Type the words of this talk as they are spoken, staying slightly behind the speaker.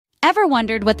Ever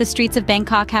wondered what the streets of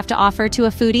Bangkok have to offer to a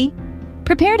foodie?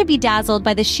 Prepare to be dazzled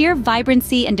by the sheer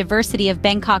vibrancy and diversity of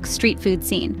Bangkok's street food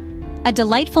scene. A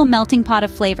delightful melting pot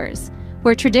of flavors,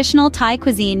 where traditional Thai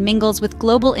cuisine mingles with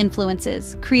global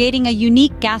influences, creating a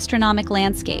unique gastronomic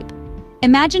landscape.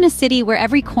 Imagine a city where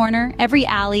every corner, every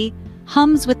alley,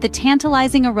 hums with the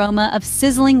tantalizing aroma of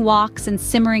sizzling woks and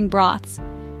simmering broths.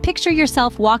 Picture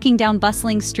yourself walking down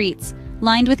bustling streets,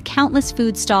 lined with countless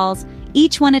food stalls,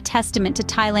 each one a testament to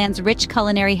Thailand's rich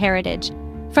culinary heritage.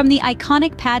 From the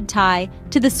iconic pad Thai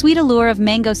to the sweet allure of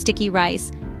mango sticky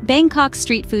rice, Bangkok's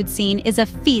street food scene is a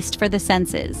feast for the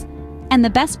senses. And the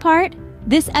best part?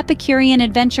 This Epicurean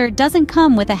adventure doesn't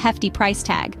come with a hefty price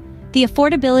tag. The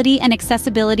affordability and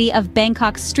accessibility of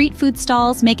Bangkok's street food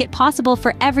stalls make it possible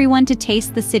for everyone to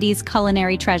taste the city's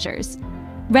culinary treasures.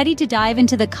 Ready to dive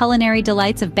into the culinary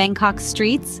delights of Bangkok's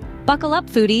streets? Buckle up,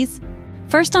 foodies!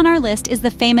 First on our list is the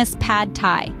famous pad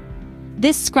Thai.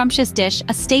 This scrumptious dish,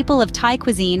 a staple of Thai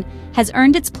cuisine, has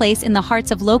earned its place in the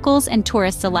hearts of locals and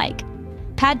tourists alike.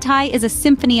 Pad Thai is a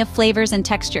symphony of flavors and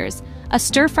textures, a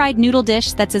stir-fried noodle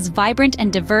dish that's as vibrant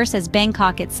and diverse as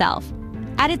Bangkok itself.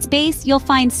 At its base, you'll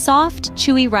find soft,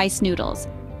 chewy rice noodles.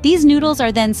 These noodles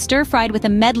are then stir-fried with a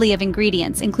medley of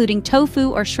ingredients, including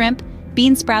tofu or shrimp,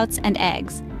 bean sprouts, and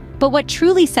eggs. But what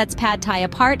truly sets pad Thai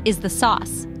apart is the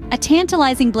sauce. A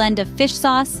tantalizing blend of fish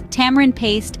sauce, tamarind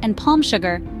paste, and palm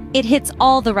sugar, it hits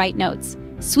all the right notes: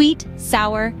 sweet,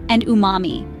 sour, and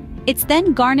umami. It's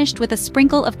then garnished with a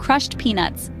sprinkle of crushed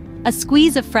peanuts, a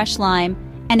squeeze of fresh lime,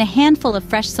 and a handful of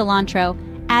fresh cilantro,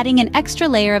 adding an extra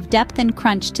layer of depth and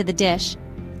crunch to the dish.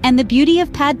 And the beauty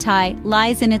of pad Thai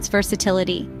lies in its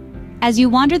versatility. As you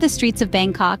wander the streets of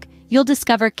Bangkok, you'll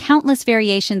discover countless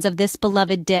variations of this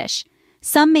beloved dish.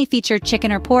 Some may feature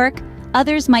chicken or pork,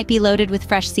 others might be loaded with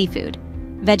fresh seafood.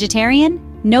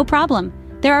 Vegetarian? No problem.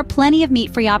 There are plenty of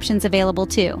meat-free options available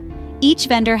too. Each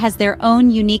vendor has their own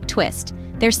unique twist,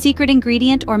 their secret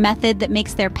ingredient or method that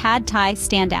makes their pad Thai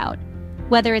stand out.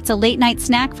 Whether it's a late-night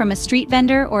snack from a street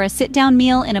vendor or a sit-down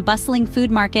meal in a bustling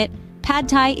food market, pad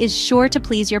Thai is sure to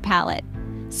please your palate.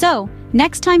 So,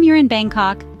 next time you're in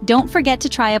Bangkok, don't forget to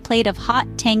try a plate of hot,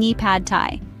 tangy pad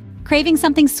Thai. Craving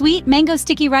something sweet? Mango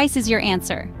sticky rice is your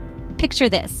answer. Picture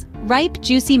this: ripe,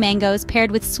 juicy mangoes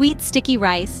paired with sweet, sticky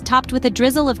rice, topped with a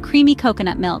drizzle of creamy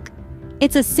coconut milk.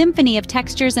 It's a symphony of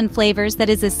textures and flavors that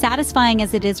is as satisfying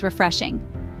as it is refreshing.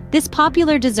 This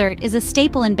popular dessert is a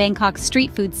staple in Bangkok's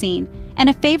street food scene, and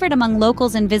a favorite among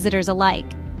locals and visitors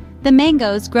alike. The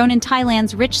mangoes, grown in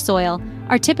Thailand's rich soil,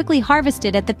 are typically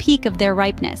harvested at the peak of their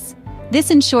ripeness.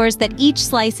 This ensures that each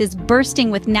slice is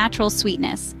bursting with natural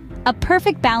sweetness, a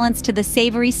perfect balance to the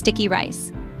savory, sticky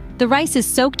rice. The rice is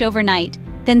soaked overnight,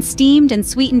 then steamed and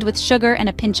sweetened with sugar and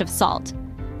a pinch of salt.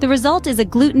 The result is a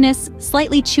glutinous,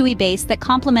 slightly chewy base that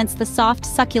complements the soft,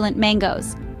 succulent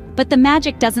mangoes. But the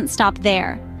magic doesn't stop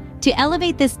there. To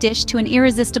elevate this dish to an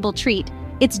irresistible treat,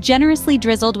 it's generously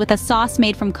drizzled with a sauce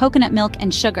made from coconut milk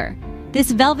and sugar. This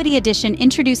velvety addition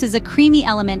introduces a creamy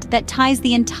element that ties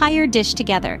the entire dish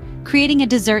together, creating a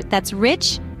dessert that's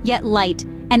rich, yet light,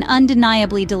 and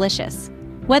undeniably delicious.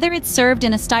 Whether it's served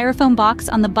in a styrofoam box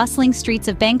on the bustling streets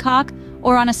of Bangkok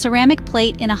or on a ceramic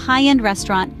plate in a high-end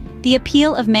restaurant, the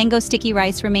appeal of mango sticky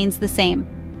rice remains the same.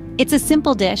 It's a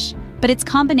simple dish, but its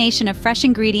combination of fresh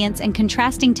ingredients and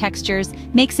contrasting textures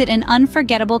makes it an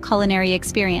unforgettable culinary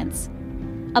experience.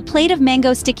 A plate of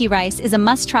mango sticky rice is a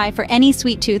must-try for any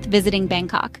sweet tooth visiting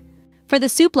Bangkok. For the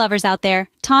soup lovers out there,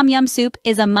 tom yum soup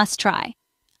is a must-try.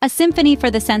 A symphony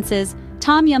for the senses,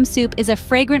 tom yum soup is a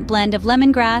fragrant blend of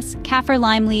lemongrass, kaffir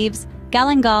lime leaves,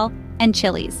 galangal, and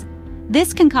chilies.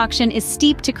 This concoction is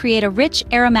steeped to create a rich,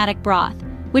 aromatic broth,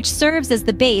 which serves as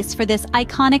the base for this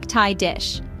iconic Thai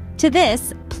dish. To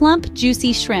this, plump,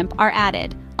 juicy shrimp are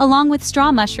added, along with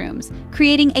straw mushrooms,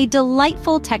 creating a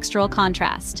delightful textural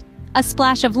contrast. A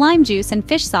splash of lime juice and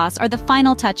fish sauce are the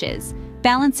final touches,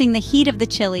 balancing the heat of the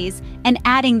chilies and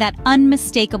adding that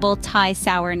unmistakable Thai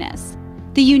sourness.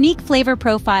 The unique flavor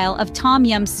profile of tom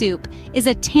yum soup is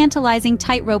a tantalizing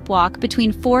tightrope walk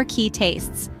between four key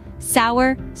tastes: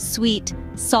 sour, sweet,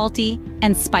 salty,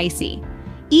 and spicy.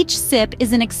 Each sip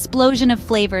is an explosion of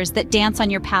flavors that dance on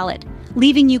your palate,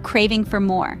 leaving you craving for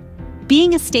more.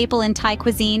 Being a staple in Thai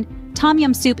cuisine, tom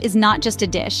yum soup is not just a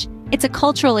dish, it's a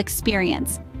cultural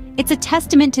experience. It's a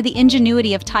testament to the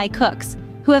ingenuity of Thai cooks,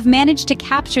 who have managed to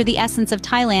capture the essence of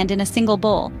Thailand in a single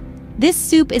bowl. This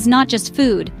soup is not just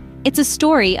food, it's a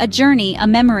story, a journey, a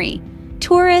memory.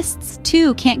 Tourists,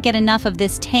 too, can't get enough of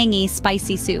this tangy,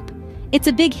 spicy soup. It's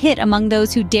a big hit among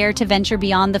those who dare to venture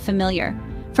beyond the familiar.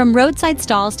 From roadside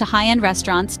stalls to high-end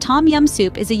restaurants, tom yum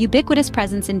soup is a ubiquitous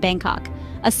presence in Bangkok,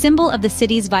 a symbol of the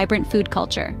city's vibrant food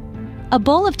culture. A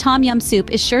bowl of tom yum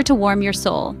soup is sure to warm your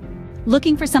soul.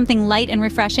 Looking for something light and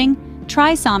refreshing?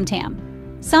 Try somtam.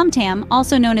 Somtam,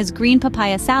 also known as green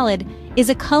papaya salad, is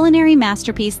a culinary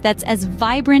masterpiece that's as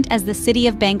vibrant as the city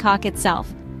of Bangkok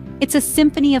itself. It's a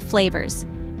symphony of flavors,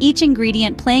 each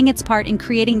ingredient playing its part in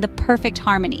creating the perfect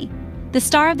harmony. The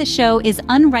star of the show is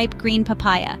unripe green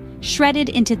papaya, shredded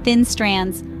into thin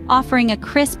strands, offering a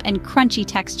crisp and crunchy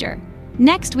texture.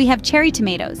 Next, we have cherry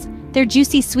tomatoes, their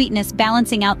juicy sweetness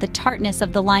balancing out the tartness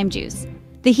of the lime juice.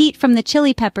 The heat from the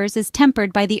chili peppers is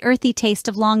tempered by the earthy taste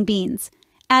of long beans.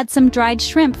 Add some dried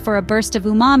shrimp for a burst of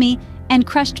umami and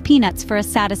crushed peanuts for a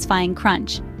satisfying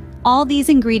crunch. All these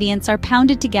ingredients are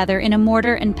pounded together in a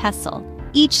mortar and pestle,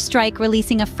 each strike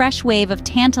releasing a fresh wave of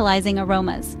tantalizing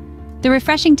aromas. The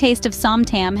refreshing taste of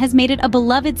somtam has made it a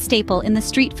beloved staple in the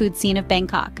street food scene of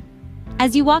Bangkok.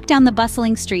 As you walk down the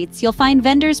bustling streets, you'll find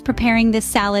vendors preparing this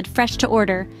salad fresh to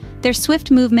order, their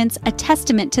swift movements a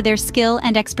testament to their skill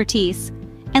and expertise.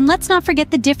 And let's not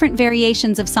forget the different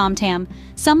variations of somtam.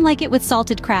 Some like it with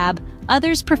salted crab,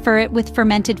 others prefer it with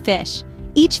fermented fish.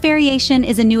 Each variation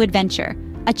is a new adventure,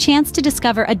 a chance to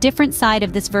discover a different side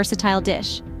of this versatile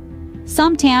dish.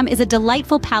 Somtam is a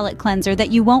delightful palate cleanser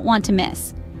that you won't want to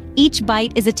miss. Each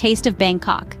bite is a taste of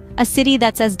Bangkok, a city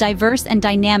that's as diverse and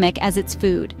dynamic as its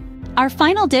food. Our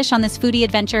final dish on this foodie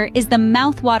adventure is the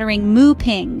mouth-watering moo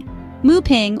ping. Moo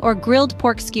ping, or grilled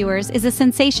pork skewers, is a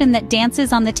sensation that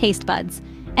dances on the taste buds,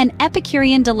 an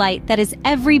Epicurean delight that is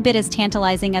every bit as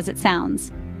tantalizing as it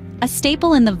sounds. A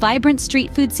staple in the vibrant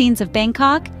street food scenes of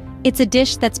Bangkok, it's a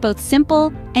dish that's both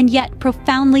simple and yet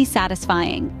profoundly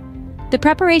satisfying. The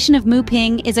preparation of moo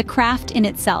ping is a craft in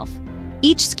itself.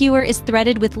 Each skewer is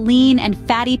threaded with lean and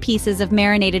fatty pieces of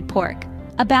marinated pork,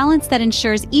 a balance that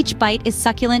ensures each bite is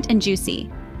succulent and juicy.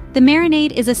 The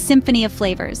marinade is a symphony of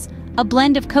flavors, a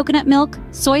blend of coconut milk,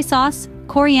 soy sauce,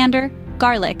 coriander,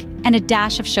 garlic, and a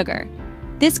dash of sugar.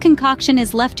 This concoction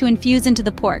is left to infuse into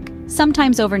the pork,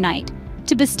 sometimes overnight,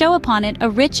 to bestow upon it a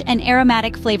rich and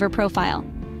aromatic flavor profile.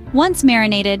 Once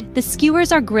marinated, the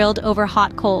skewers are grilled over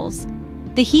hot coals.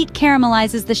 The heat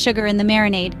caramelizes the sugar in the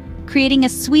marinade, creating a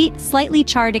sweet, slightly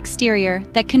charred exterior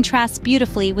that contrasts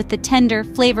beautifully with the tender,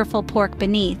 flavorful pork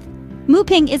beneath. Moo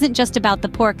ping isn't just about the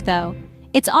pork, though.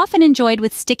 It's often enjoyed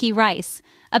with sticky rice,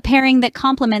 a pairing that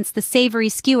complements the savory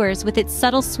skewers with its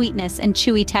subtle sweetness and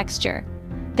chewy texture.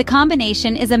 The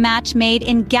combination is a match made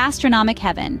in gastronomic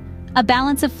heaven, a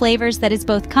balance of flavors that is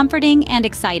both comforting and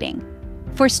exciting.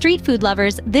 For street food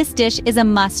lovers, this dish is a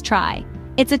must-try.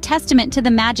 It's a testament to the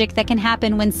magic that can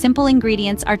happen when simple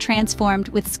ingredients are transformed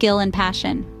with skill and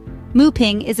passion. Moo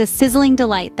ping is a sizzling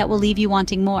delight that will leave you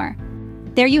wanting more.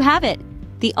 There you have it,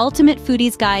 the ultimate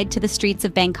foodie's guide to the streets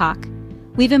of Bangkok.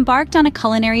 We've embarked on a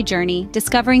culinary journey,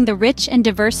 discovering the rich and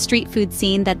diverse street food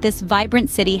scene that this vibrant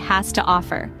city has to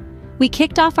offer. We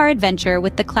kicked off our adventure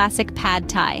with the classic pad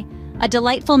thai, a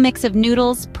delightful mix of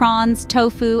noodles, prawns,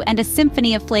 tofu, and a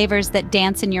symphony of flavors that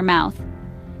dance in your mouth.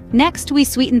 Next, we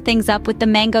sweetened things up with the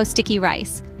mango sticky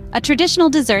rice, a traditional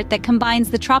dessert that combines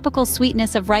the tropical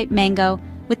sweetness of ripe mango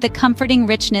with the comforting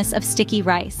richness of sticky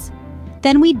rice.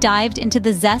 Then we dived into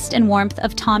the zest and warmth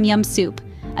of tom yum soup,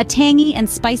 a tangy and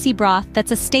spicy broth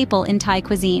that's a staple in Thai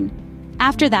cuisine.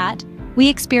 After that, we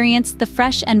experienced the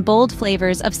fresh and bold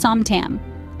flavors of somtam,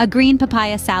 a green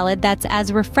papaya salad that's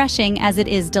as refreshing as it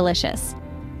is delicious.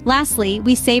 Lastly,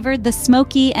 we savored the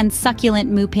smoky and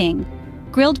succulent moo ping,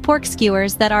 grilled pork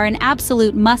skewers that are an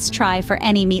absolute must-try for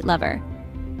any meat lover.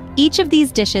 Each of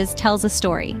these dishes tells a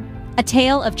story, a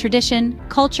tale of tradition,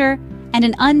 culture, and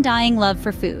an undying love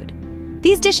for food.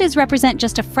 These dishes represent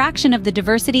just a fraction of the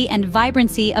diversity and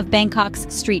vibrancy of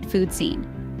Bangkok's street food scene.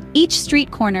 Each street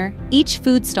corner, each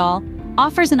food stall,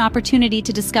 offers an opportunity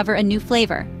to discover a new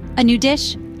flavor, a new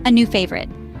dish, a new favorite.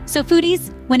 So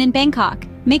foodies, when in Bangkok,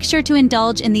 make sure to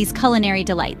indulge in these culinary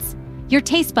delights. Your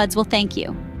taste buds will thank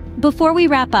you. Before we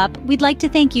wrap up, we'd like to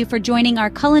thank you for joining our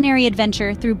culinary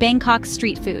adventure through Bangkok's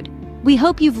street food. We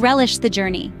hope you've relished the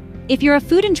journey. If you're a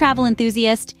food and travel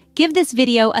enthusiast, give this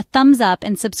video a thumbs up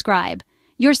and subscribe.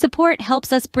 Your support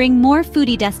helps us bring more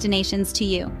foodie destinations to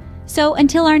you. So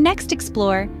until our next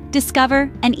explore,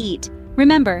 discover, and eat,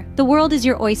 remember, the world is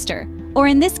your oyster, or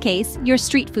in this case, your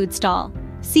street food stall.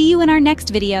 See you in our next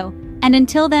video, and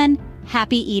until then,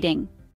 happy eating.